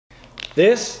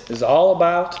This is all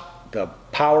about the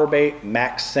Powerbait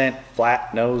MaxScent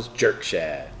Flatnose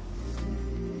Jerkshad.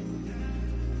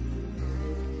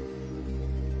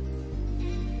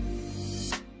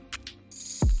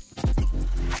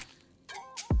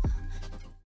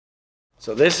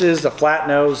 So this is the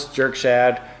Flatnose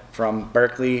Jerkshad from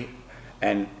Berkley,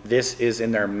 and this is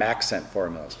in their MaxScent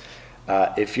formulas.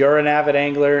 If you're an avid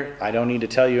angler, I don't need to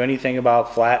tell you anything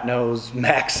about Flatnose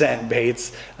MaxScent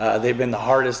baits. They've been the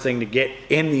hardest thing to get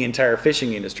in the entire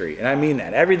fishing industry, and I mean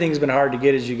that. Everything's been hard to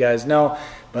get, as you guys know,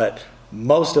 but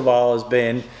most of all has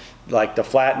been like the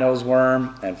flatnose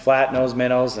worm and flatnose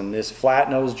minnows, and this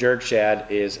Flatnose Jerkshad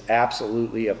is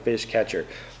absolutely a fish catcher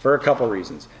for a couple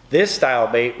reasons. This style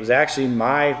bait was actually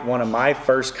one of my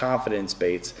first confidence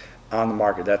baits on the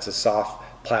market. That's a soft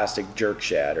plastic jerk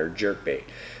shad or jerk bait.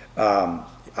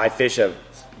 I fish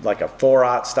like a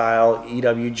 4/0 style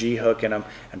EWG hook in them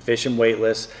and fish them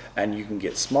weightless, and you can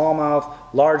get smallmouth,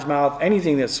 largemouth,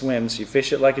 anything that swims. You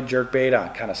fish it like a jerk bait on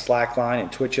kind of slack line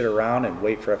and twitch it around and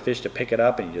wait for a fish to pick it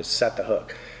up, and you just set the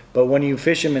hook. But when you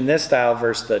fish them in this style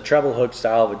versus the treble hook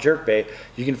style of a jerk bait,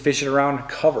 you can fish it around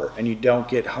cover and you don't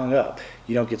get hung up.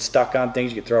 You don't get stuck on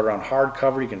things. You can throw it around hard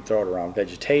cover, you can throw it around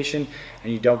vegetation,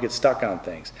 and you don't get stuck on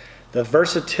things. The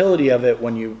versatility of it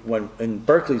when in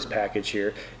Berkley's package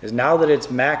here is now that it's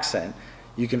MaxScent,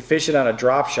 you can fish it on a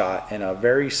drop shot in a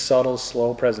very subtle,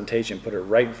 slow presentation, put it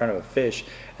right in front of a fish,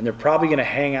 and they're probably going to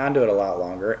hang on to it a lot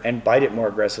longer and bite it more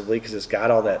aggressively because it's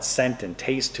got all that scent and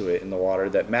taste to it in the water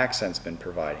that MaxScent's been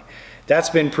providing. That's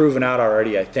been proven out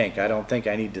already, I think. I don't think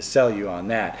I need to sell you on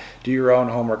that. Do your own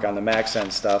homework on the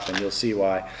MaxScent stuff, and you'll see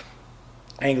why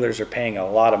anglers are paying a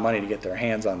lot of money to get their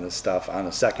hands on this stuff on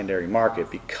the secondary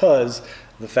market, because of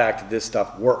the fact that this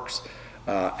stuff works.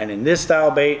 And in this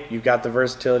style bait, you've got the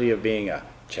versatility of being a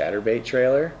chatterbait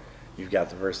trailer. You've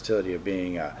got the versatility of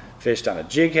being fished on a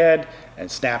jig head and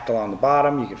snapped along the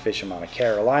bottom. You can fish them on a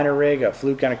Carolina rig. A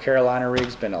fluke on a Carolina rig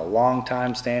has been a long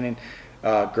time standing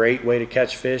great way to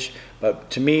catch fish. But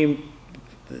to me,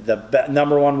 the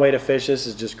 #1 way to fish this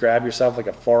is just grab yourself like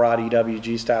a 4/0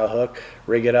 EWG style hook,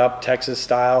 rig it up Texas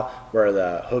style, where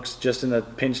the hook's just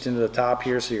pinched into the top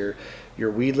here, so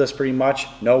you're weedless pretty much,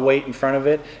 no weight in front of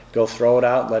it. Go throw it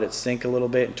out, let it sink a little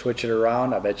bit and twitch it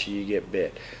around. I bet you get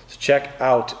bit. So check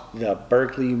out the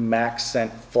Berkley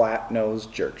MaxScent Flatnose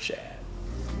Jerkshad.